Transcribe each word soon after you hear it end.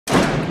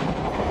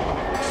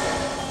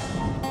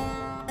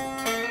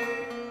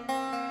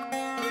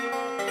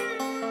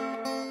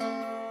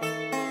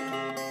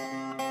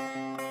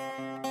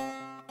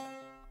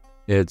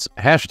It's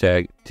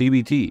hashtag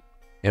TBT.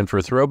 And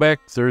for Throwback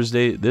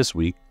Thursday this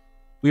week,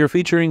 we are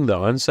featuring the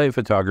on-site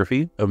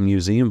photography of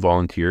museum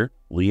volunteer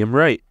Liam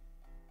Wright.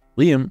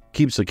 Liam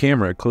keeps the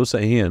camera close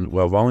at hand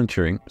while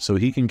volunteering so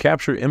he can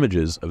capture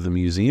images of the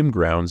museum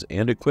grounds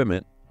and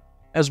equipment,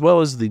 as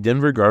well as the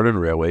Denver Garden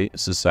Railway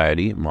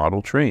Society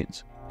model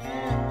trains.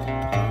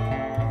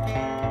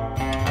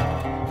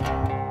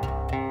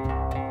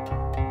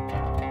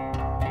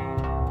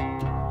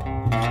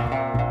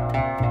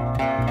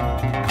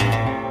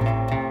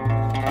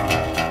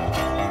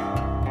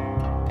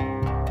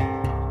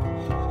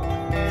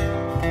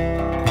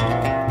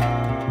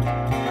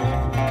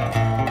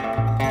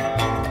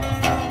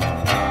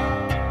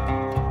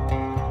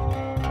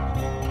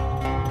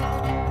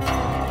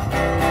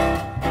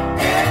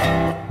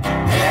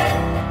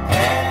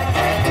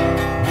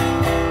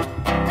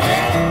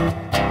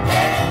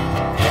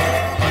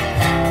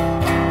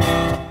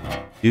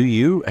 Do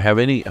you have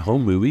any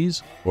home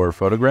movies or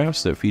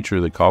photographs that feature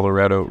the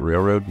Colorado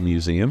Railroad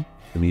Museum,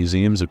 the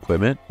museum's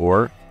equipment,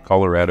 or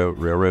Colorado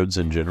railroads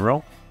in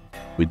general?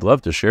 We'd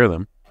love to share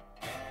them.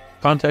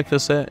 Contact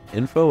us at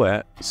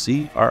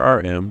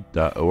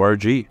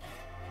info@crrm.org.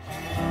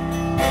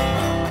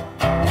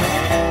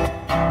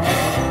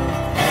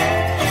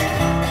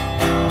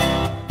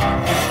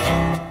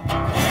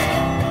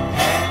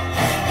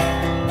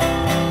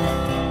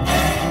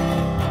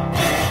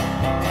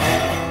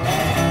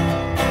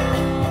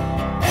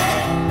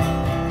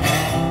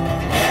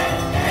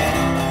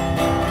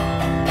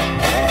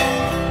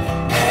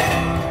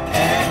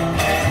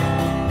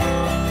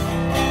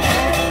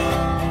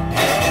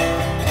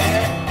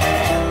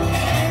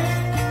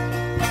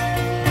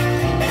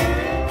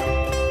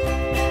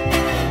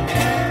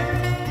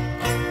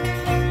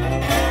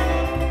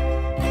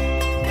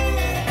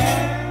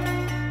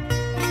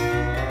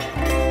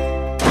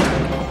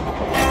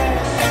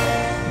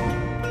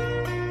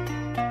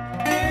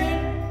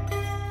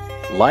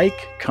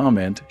 Like,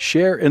 comment,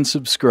 share, and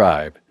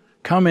subscribe.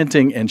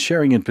 Commenting and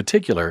sharing in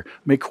particular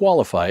may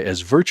qualify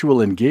as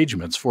virtual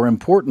engagements for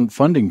important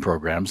funding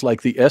programs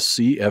like the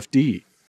SCFD.